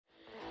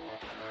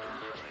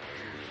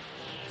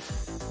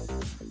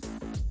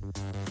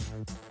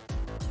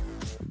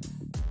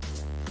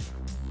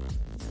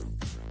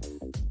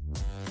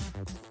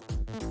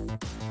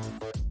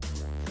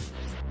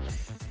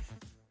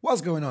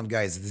What's going on,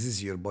 guys? This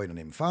is your boy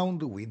named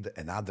Found with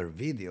another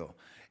video.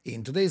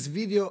 In today's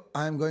video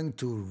I'm going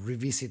to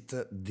revisit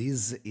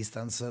this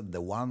instance,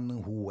 the one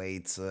who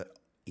waits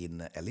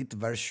in elite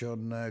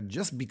version,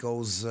 just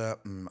because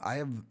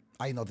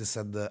I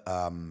noticed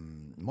that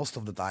most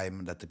of the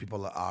time that the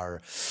people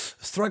are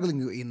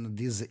struggling in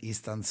this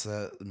instance.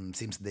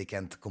 Seems they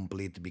can't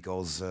complete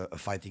because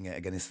fighting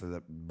against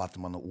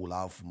Batman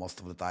Olaf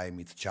most of the time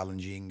it's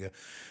challenging,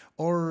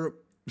 or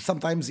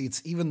sometimes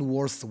it's even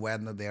worse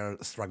when they're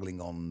struggling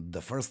on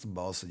the first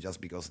boss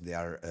just because they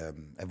are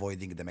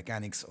avoiding the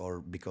mechanics or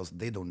because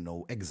they don't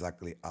know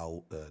exactly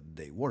how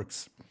they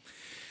works.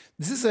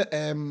 This is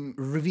a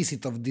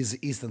revisit of this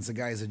instance,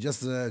 guys,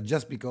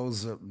 just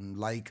because,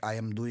 like I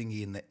am doing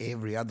in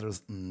every other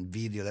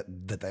video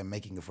that I'm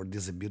making for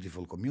this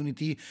beautiful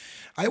community,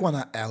 I want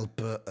to help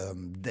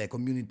the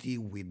community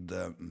with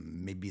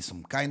maybe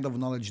some kind of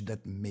knowledge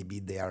that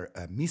maybe they are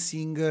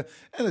missing,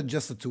 and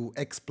just to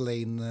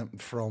explain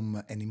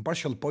from an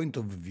impartial point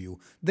of view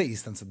the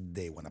instance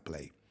they want to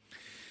play.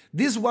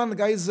 This one,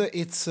 guys,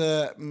 it's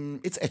a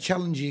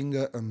challenging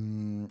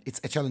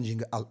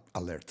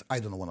alert. I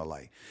don't want to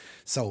lie.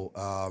 So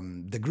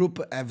the group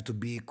have to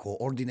be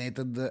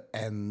coordinated,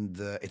 and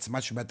it's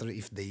much better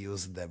if they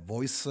use the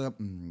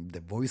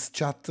voice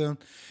chat.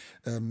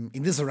 In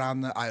this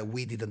run,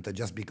 we didn't,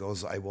 just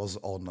because I was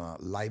on a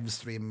live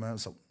stream.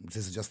 So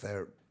this is just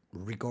a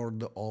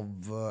record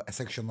of a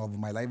section of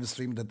my live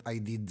stream that I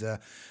did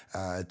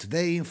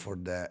today for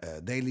the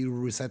daily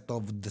reset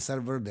of the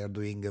server. They're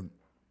doing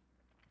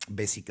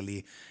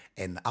basically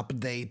an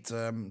update,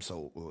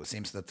 so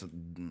seems that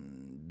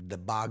the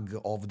bug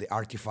of the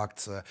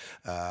artifacts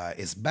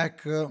is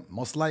back,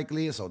 most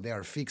likely, so they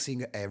are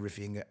fixing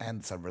everything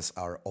and servers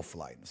are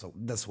offline, so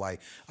that's why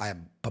I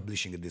am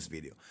publishing this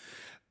video.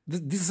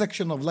 This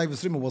section of live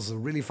stream was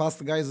really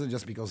fast, guys,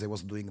 just because I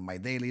was doing my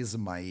dailies,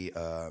 my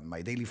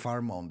daily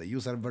farm on the U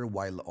server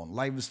while on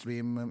live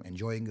stream,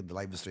 enjoying the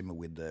live stream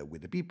with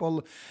the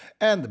people,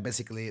 and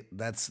basically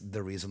that's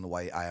the reason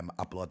why I am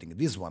uploading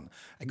this one.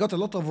 I got a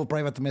lot of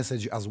private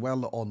message as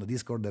well on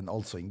Discord and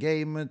also in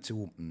game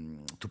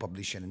to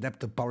publish an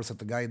in-depth power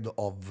set guide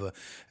of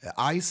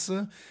ice,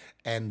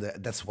 and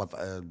that's what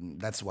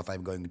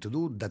I'm going to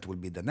do. That will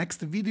be the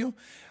next video,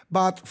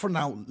 but for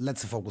now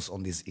let's focus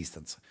on this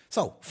instance.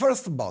 So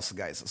first boss,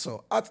 guys.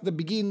 So at the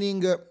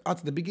beginning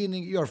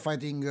you are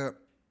fighting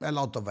a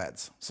lot of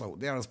ads. So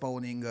they are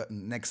spawning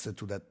next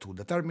to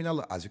the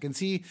terminal, as you can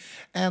see,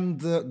 and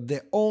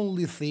the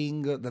only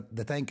thing that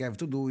the tank have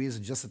to do is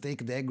just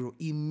take the aggro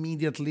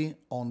immediately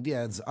on the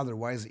ads.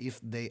 Otherwise,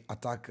 if they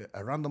attack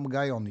a random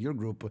guy on your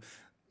group,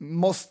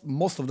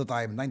 most of the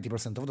time,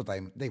 90% of the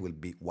time, they will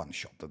be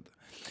one-shotted.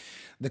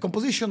 The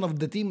composition of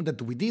the team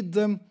that we did,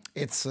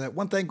 it's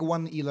one tank,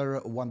 one healer,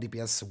 one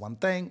DPS, one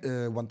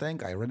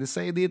tank. I already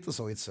said it,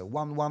 so it's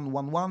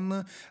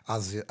 1-1-1-1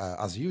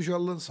 as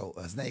usual. So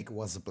Snake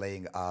was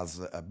playing as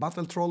a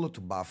battle troll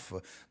to buff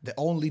the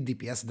only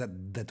DPS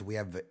that we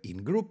have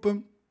in group.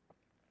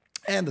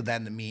 And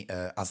then me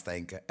as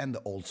tank, and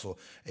also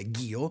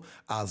Gio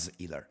as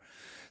healer.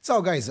 So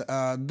guys,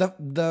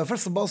 the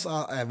first boss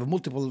have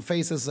multiple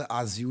phases,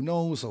 as you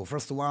know. So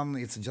first one,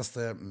 it's just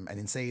an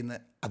insane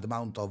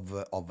amount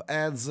of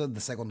ads.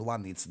 The second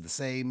one, it's the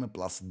same,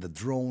 plus the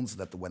drones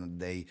that when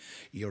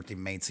your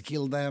teammates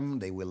kill them,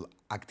 they will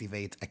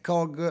activate a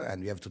cog,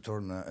 and you have to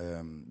turn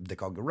the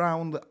cog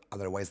around,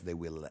 otherwise they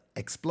will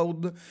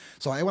explode.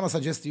 So I want to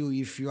suggest you,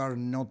 if you are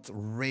not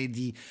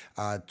ready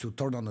to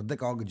turn on the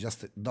cog,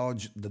 just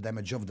dodge the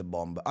damage of the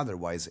bomb,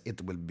 otherwise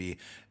it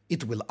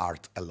will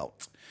hurt a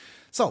lot.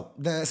 So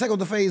the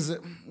second phase,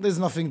 there's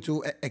nothing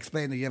to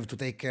explain. You have to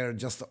take care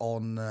just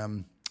on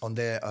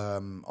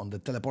the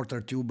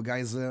teleporter tube,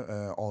 guys,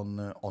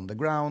 on the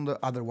ground.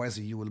 Otherwise,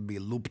 you will be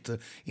looped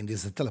in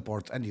this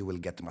teleport and you will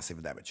get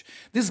massive damage.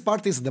 This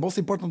part is the most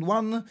important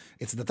one.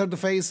 It's the third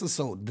phase,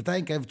 so the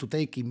tank have to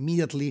take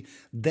immediately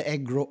the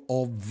aggro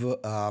of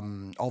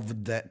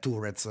the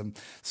turrets.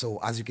 So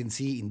as you can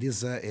see in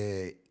this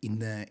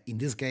in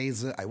this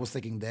case, I was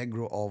taking the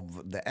aggro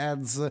of the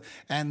ads,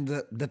 and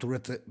the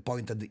turret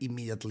pointed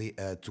immediately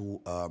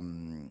to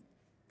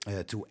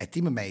a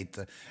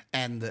teammate,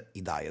 and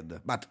he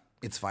died. But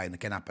it's fine, it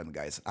can happen,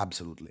 guys,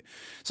 absolutely.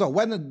 So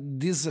when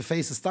this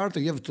phase starts,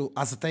 you have to,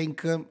 as a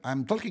tank,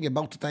 I'm talking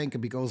about tank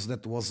because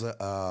that was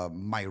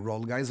my role,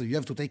 guys. You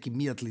have to take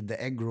immediately the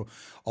aggro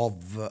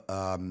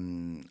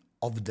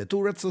of the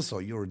turrets, so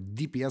your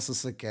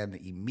DPSs can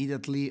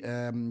immediately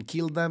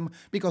kill them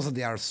because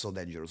they are so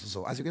dangerous.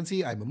 So as you can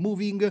see, I'm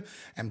moving,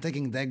 I'm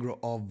taking the aggro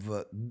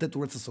of the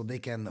turrets so they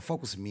can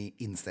focus me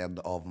instead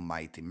of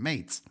my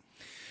teammates.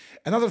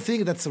 Another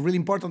thing that's really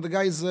important,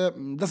 guys,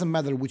 doesn't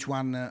matter which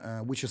one,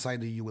 which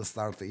side you will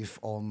start, if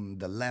on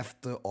the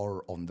left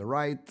or on the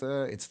right,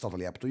 it's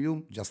totally up to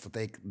you. Just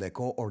take the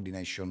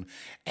coordination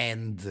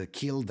and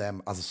kill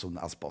them as soon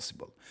as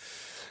possible.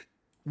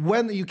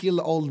 When you kill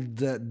all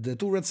the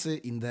turrets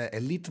in the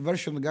elite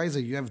version, guys,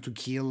 you have to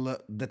kill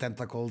the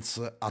tentacles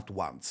at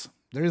once.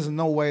 There is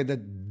no way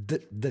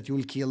that you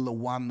will kill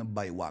one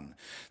by one.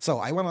 So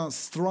I want to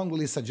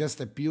strongly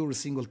suggest a pure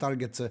single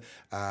target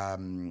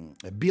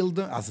build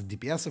as a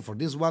DPS for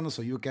this one,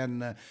 so you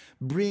can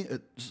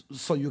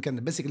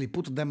basically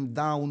put them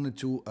down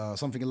to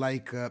something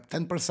like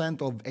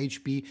 10% of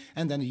HP,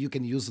 and then you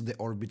can use the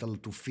orbital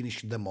to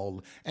finish them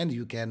all, and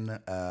you can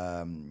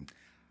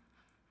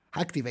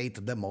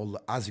activate them all,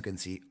 as you can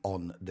see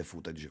on the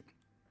footage.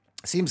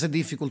 Seems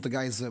difficult,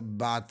 guys,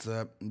 but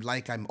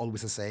like I'm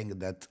always saying,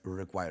 that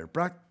require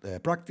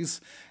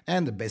practice,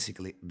 and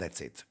basically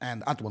that's it.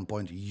 And at one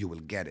point you will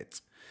get it.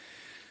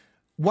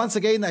 Once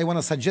again, I want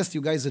to suggest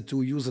you guys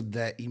to use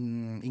the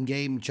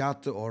in-game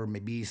chat, or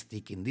maybe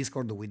stick in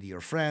Discord with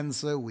your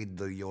friends, with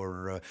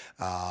the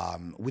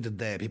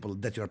people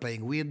that you are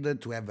playing with,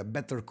 to have a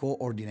better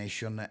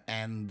coordination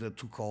and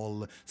to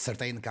call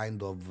certain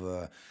kind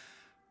of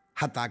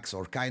attacks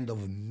or kind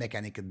of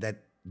mechanic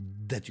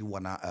that you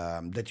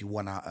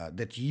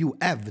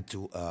have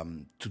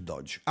to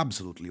dodge.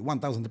 Absolutely,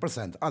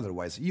 1000%.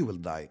 Otherwise, you will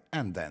die,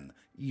 and then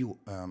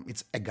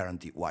it's a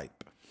guarantee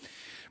wipe.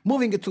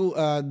 Moving to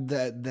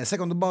the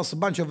second boss, a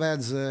bunch of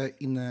ads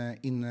in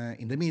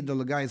the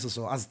middle, guys.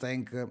 So as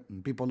tank,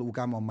 people who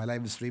come on my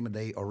live stream,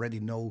 they already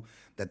know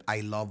that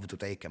I love to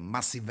take a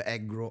massive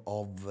aggro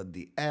of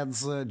the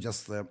ads,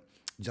 just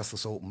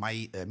so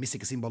my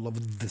mystic symbol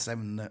of the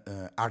 7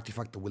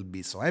 artifact will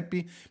be so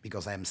happy,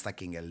 because I am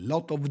stacking a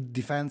lot of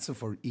defense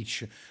for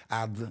each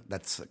ad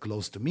that's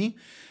close to me,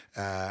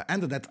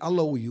 and that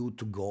allow you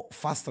to go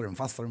faster and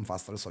faster and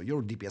faster, so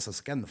your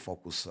DPSs can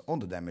focus on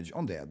the damage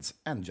on the ads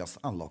and just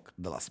unlock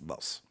the last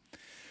boss.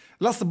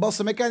 Last boss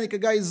mechanic,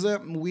 guys,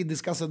 we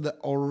discussed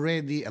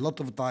already a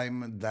lot of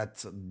time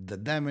that the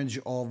damage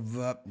of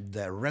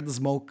the red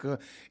smoke,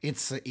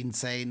 it's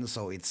insane,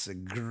 so it's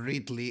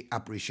greatly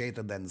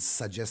appreciated and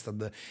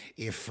suggested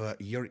if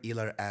your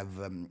healer have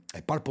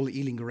a purple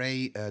healing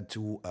ray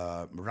to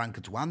rank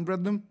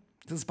 200.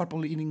 This is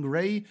purple healing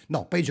ray?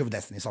 No, Page of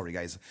Destiny, sorry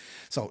guys.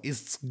 So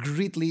it's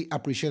greatly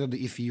appreciated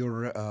if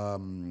your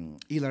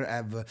healer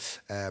have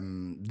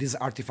this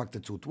artifact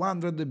to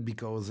 200,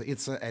 because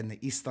it's an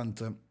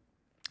instant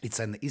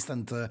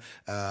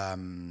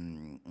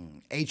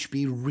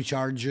HP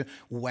recharge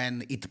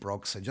when it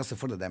procs, just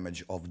for the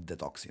damage of the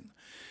toxin.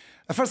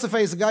 First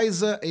phase,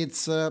 guys,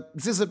 this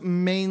is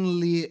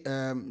mainly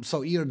so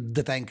here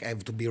the tank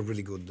have to be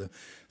really good.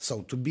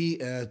 So to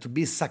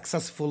be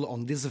successful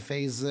on this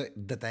phase,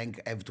 the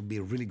tank have to be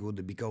really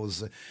good,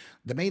 because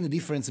the main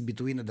difference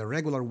between the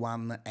regular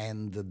one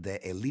and the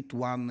elite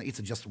one, it's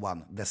just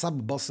one. The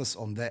sub bosses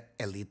on the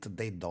elite,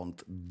 they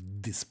don't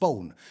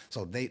despawn,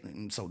 so the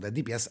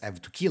DPS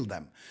have to kill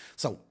them.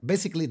 So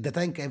basically, the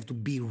tank have to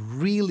be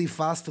really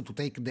fast to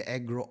take the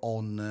aggro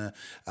on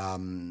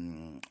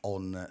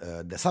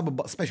the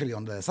sub, especially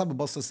on the sub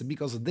bosses,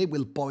 because they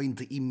will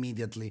point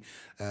immediately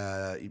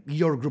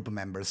your group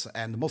members,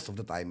 and most of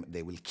the time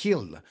they will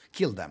kill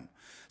them.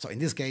 So in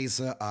this case,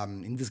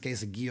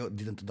 Gio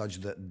didn't dodge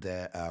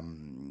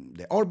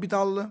the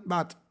orbital,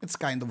 but it's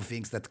kind of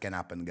things that can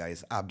happen,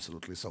 guys.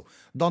 Absolutely. So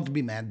don't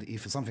be mad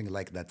if something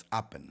like that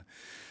happen.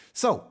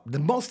 So the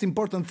most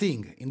important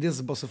thing in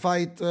this boss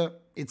fight,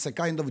 it's a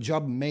kind of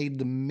job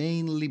made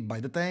mainly by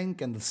the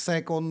tank, and the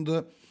second,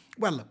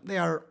 well, they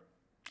are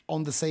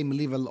on the same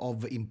level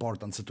of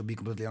importance, to be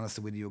completely honest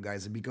with you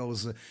guys,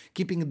 because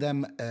keeping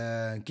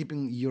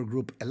your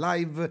group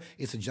alive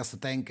is just a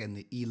tank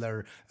and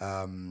healer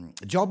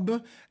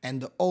job,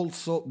 and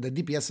also the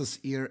DPSs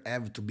here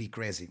have to be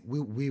crazy.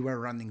 We were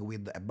running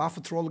with a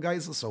buff troll,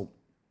 guys, so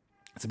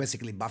it's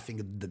basically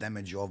buffing the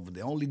damage of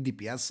the only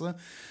DPS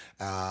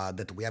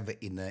that we have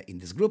in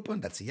this group.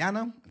 That's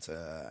Yana.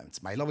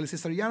 It's my lovely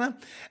sister Yana,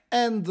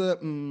 and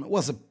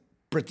was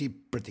pretty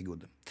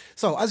good.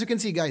 So as you can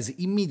see, guys,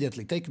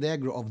 immediately take the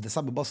aggro of the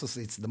sub bosses.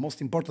 It's the most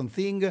important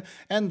thing,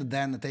 and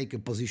then take a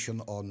position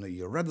on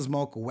your red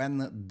smoke. When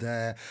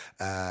the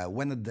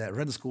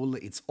red skull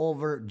it's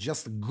over,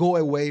 just go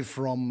away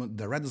from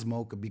the red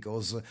smoke,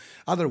 because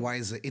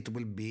otherwise it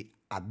will be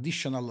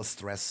additional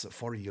stress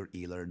for your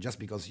healer, just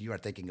because you are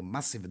taking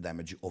massive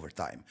damage over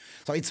time.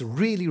 So it's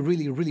really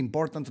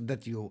important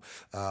that you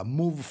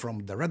move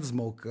from the red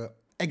smoke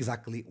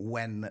exactly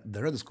when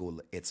the red skull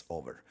it's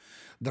over.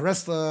 The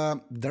rest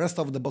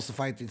of the boss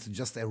fight is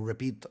just a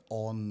repeat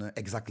on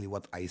exactly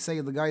what I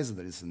said, guys.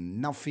 There is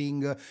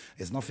nothing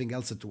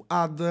else to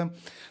add.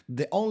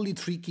 The only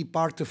tricky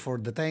part for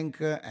the tank,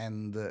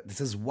 and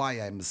this is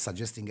why I'm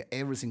suggesting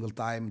every single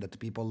time that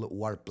people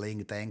who are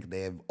playing tank,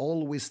 they have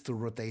always to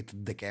rotate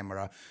the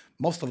camera,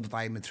 most of the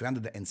time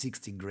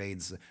 360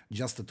 grades,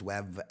 just to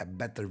have a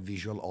better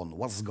visual on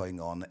what's going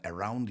on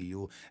around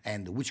you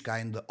and which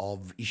kind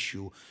of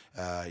issue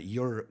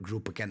your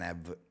group can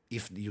have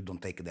if you don't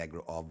take the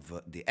aggro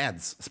of the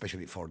ads,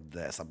 especially for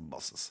the sub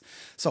bosses.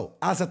 So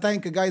as a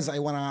tank, guys, I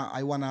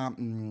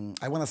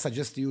wanna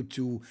suggest you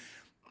to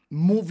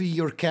move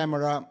your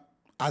camera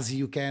as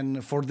you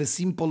can, for the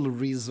simple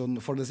reason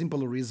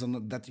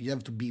that you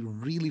have to be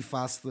really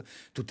fast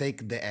to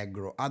take the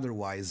aggro.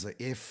 Otherwise,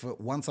 if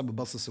one sub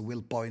bosses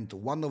will point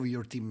one of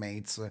your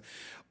teammates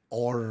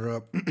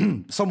or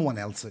someone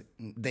else,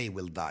 they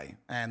will die,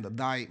 and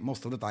die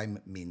most of the time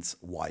means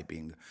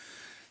wiping.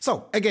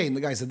 So, again,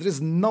 guys, there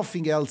is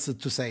nothing else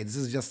to say. This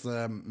is just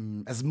a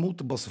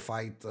smooth boss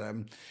fight.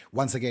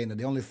 Once again,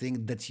 the only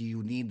thing that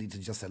you need is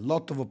just a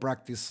lot of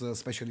practice,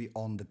 especially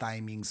on the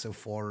timings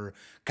for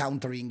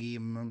countering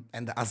him.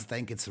 And as a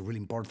tank, it's really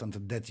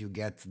important that you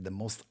get the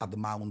most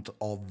amount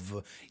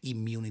of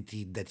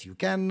immunity that you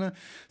can.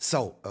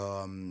 So,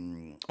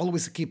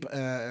 always keep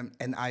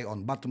an eye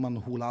on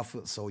Batman Olaf,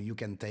 so you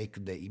can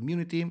take the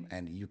immunity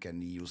and you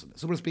can use the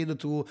super speed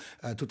to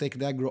take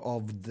the aggro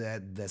of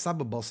the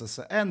sub-bosses,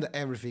 and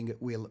everything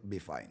will be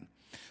fine.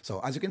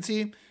 So as you can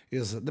see,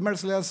 is the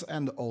Merciless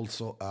and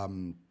also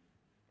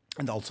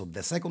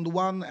the second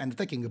one, and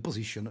taking a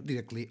position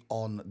directly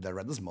on the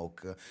red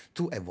smoke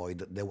to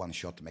avoid the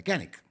one-shot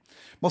mechanic.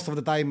 Most of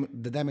the time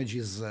the damage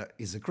is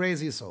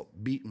crazy, so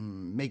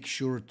make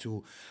sure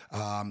to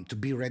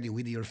be ready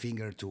with your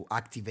finger to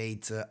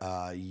activate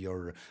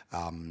your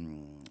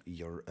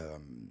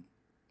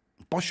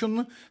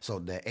potion, so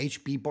the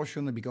HP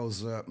potion,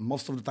 because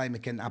most of the time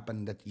it can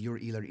happen that your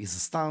healer is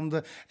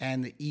stunned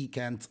and he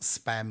can't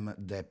spam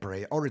the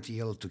priority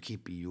heal to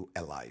keep you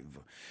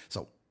alive.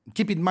 So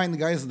keep in mind,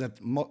 guys, that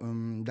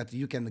that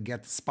you can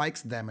get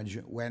spikes damage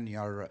when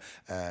you're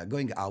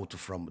going out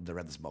from the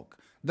red smoke.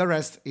 The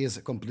rest is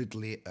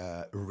completely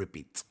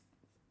repeat.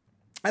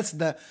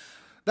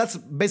 That's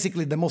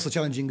basically the most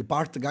challenging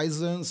part,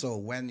 guys. So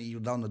when you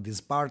download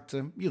this part,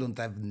 you don't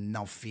have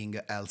nothing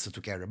else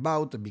to care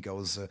about,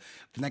 because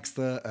the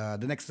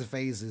next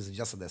phase is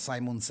just the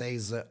Simon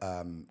Says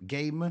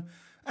game.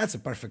 That's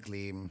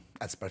perfectly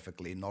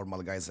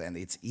normal, guys, and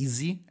it's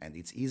easy.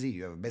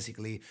 You have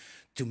basically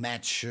to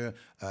match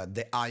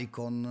the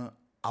icon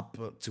up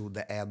to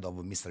the head of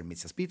Mr.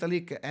 Mitya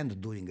Spitalik and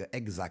doing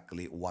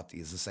exactly what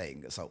he's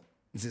saying. So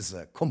this is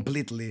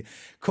completely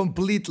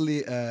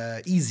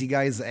easy,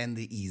 guys, and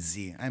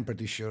easy. I'm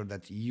pretty sure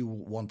that you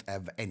won't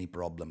have any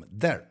problem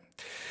there.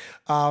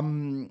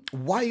 While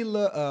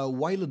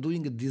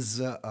doing this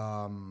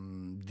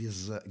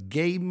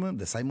game,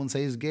 the Simon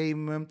Says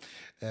game,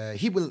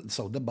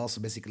 the boss,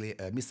 basically,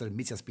 Mr.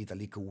 Mitya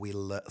Spitalik,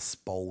 will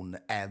spawn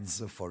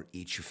ads for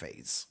each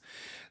phase.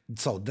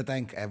 So the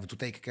tank have to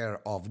take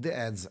care of the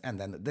ads, and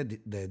then the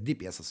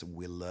DPS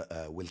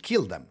will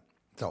kill them.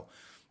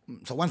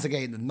 So once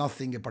again,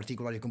 nothing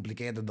particularly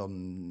complicated,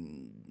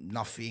 on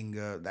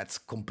nothing that's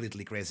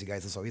completely crazy,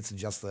 guys. So it's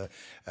just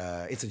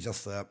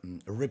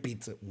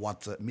repeat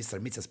what Mr.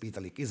 Mitya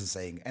Spitalik is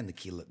saying and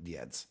kill the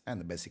ads,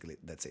 and basically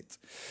that's it.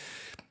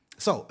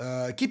 So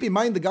keep in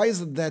mind, guys,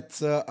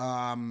 that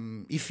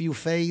if you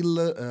fail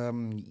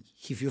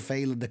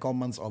the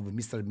commands of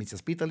Mr. Mitya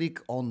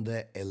Spitalik on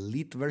the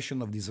elite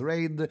version of this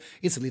raid,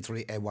 it's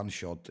literally a one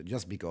shot,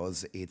 just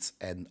because it's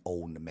an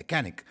own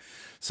mechanic.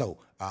 So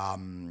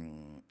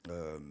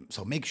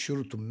so make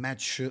sure to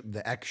match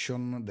the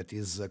action that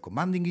is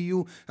commanding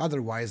you,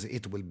 otherwise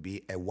it will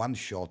be a one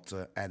shot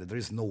and there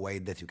is no way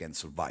that you can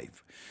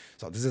survive.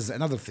 So this is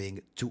another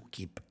thing to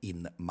keep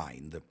in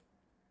mind.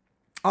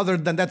 Other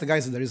than that,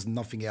 guys, there is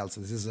nothing else.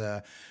 This is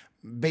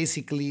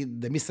basically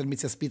the Mr.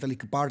 Mitya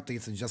Spitalik part.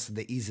 It's just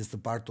the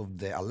easiest part of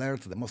the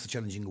alert. The most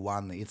challenging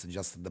one, it's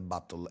just the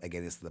battle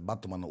against the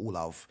Batman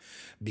Olaf,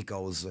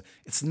 because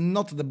it's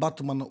not the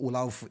Batman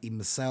Olaf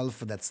himself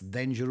that's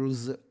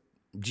dangerous.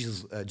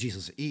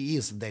 Jesus, he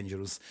is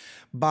dangerous,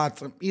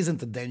 but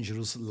isn't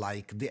dangerous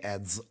like the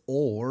ads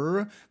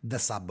or the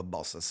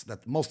sub-bosses,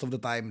 that most of the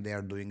time they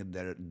are doing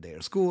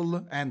their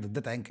school, and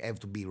the tank have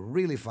to be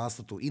really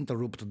fast to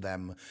interrupt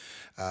them,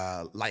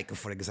 like,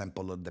 for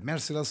example, the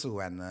Merciless,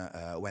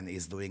 when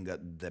he's doing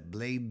the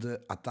blade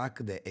attack,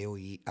 the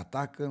AoE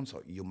attack,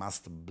 so you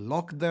must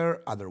block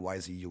there,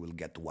 otherwise you will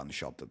get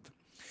one-shotted.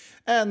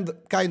 And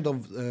kind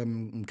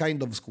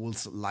of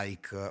schools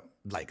like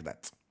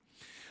that.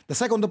 The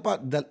second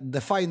part,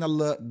 the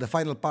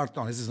final part,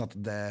 no, this is not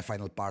the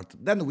final part.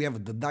 Then we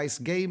have the dice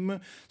game.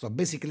 So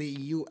basically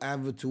you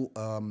have to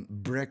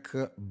break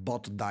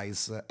both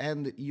dice,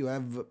 and you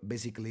have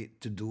basically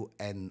to do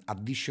an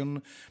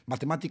addition,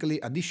 mathematically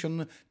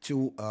addition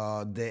to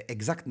the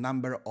exact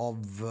number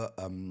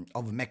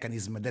of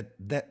mechanism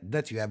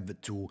that you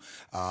have to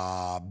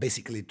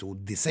basically to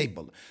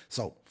disable.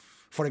 So,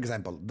 for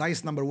example,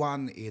 dice number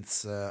 1,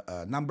 it's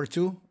number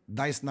 2.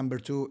 Dice number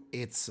 2,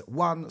 it's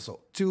 1,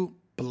 so 2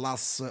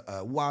 plus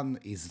 1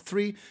 is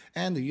 3,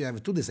 and you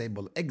have to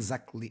disable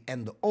exactly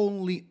and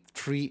only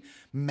 3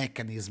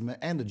 mechanisms,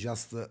 and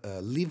just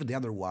leave the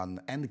other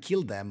one and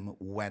kill them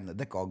when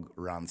the cog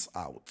runs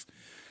out.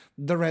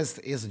 The rest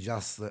is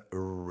just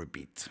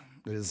repeat.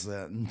 There is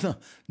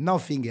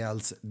nothing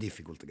else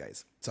difficult,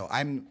 guys. So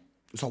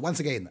once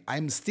again,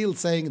 I'm still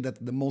saying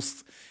that the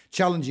most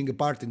challenging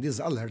part in this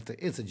alert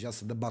is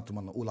just the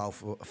Batman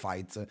Olaf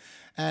fight,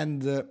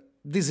 and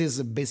this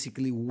is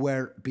basically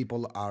where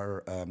people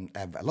are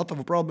have a lot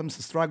of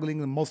problems,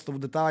 struggling most of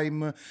the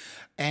time,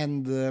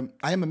 and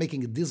I am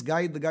making this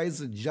guide, guys,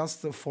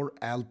 just for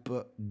help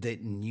the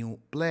new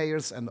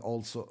players and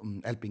also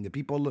helping the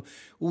people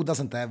who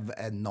doesn't have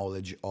a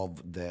knowledge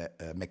of the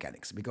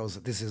mechanics, because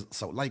this is,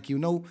 so like you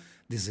know,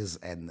 this is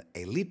an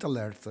elite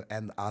alert,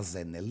 and as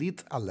an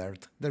elite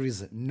alert there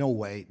is no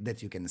way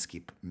that you can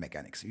skip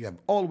mechanics. You have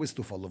always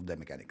to follow the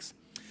mechanics.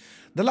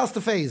 The last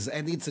phase,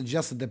 and it's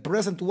just the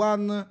present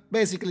one,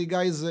 basically,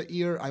 guys,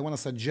 here I want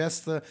to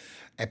suggest a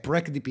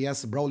prec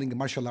DPS brawling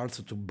martial arts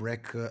to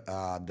break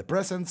the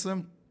presence,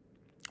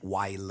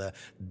 while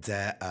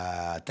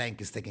the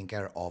tank is taking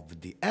care of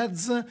the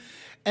heads.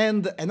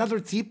 And another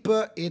tip,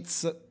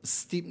 it's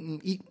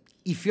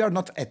if you are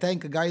not a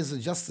tank, guys,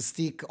 just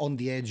stick on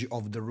the edge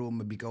of the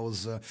room,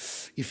 because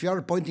if you are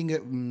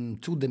pointing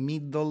to the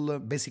middle,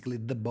 basically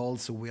the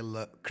balls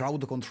will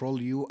crowd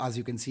control you, as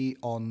you can see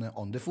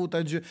on the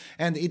footage,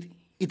 and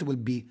it will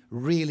be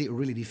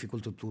really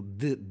difficult to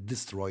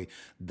destroy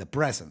the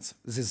presence.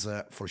 This is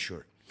for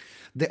sure.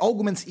 The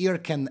augments here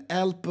can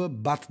help,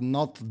 but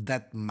not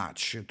that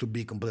much, to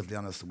be completely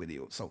honest with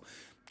you. So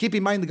keep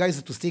in mind, guys,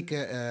 to stick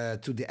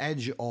to the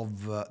edge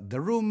of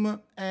the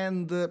room,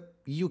 and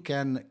you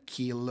can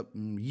kill,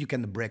 you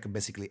can break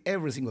basically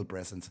every single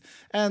presence.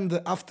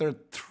 And after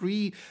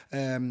three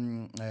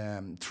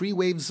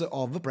waves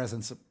of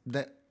presence,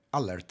 the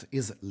alert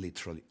is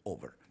literally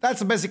over.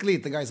 That's basically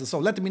it, guys. So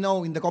let me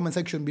know in the comment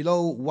section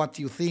below what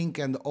you think,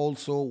 and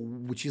also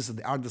which is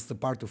the hardest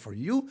part for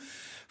you.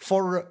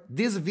 For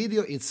this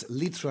video, it's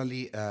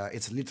literally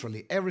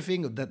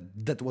everything.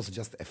 That was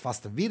just a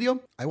fast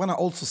video. I wanna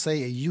also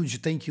say a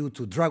huge thank you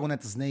to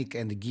Dragonet, Snake,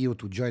 and Gio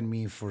to join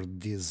me for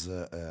this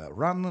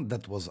run.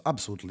 That was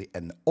absolutely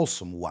an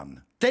awesome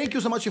one. Thank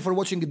you so much for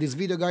watching this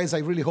video, guys. I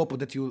really hope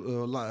that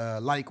you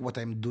like what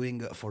I'm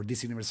doing for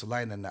this Universal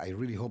Line, and I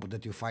really hope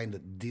that you find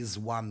this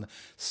one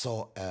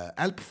so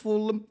helpful.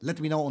 Let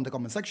me know on the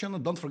comment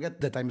section. Don't forget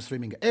that I'm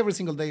streaming every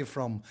single day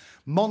from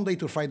Monday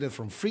to Friday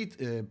from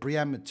 3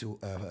 p.m. to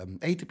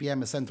 8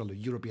 p.m. Central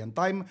European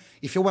Time.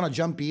 If you want to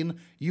jump in,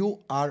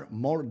 you are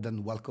more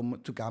than welcome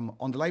to come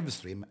on the live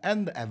stream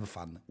and have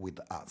fun with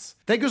us.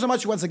 Thank you so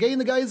much once again,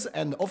 guys,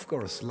 and of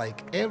course,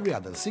 like every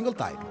other single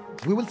time,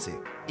 we will see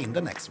you in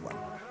the next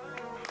one.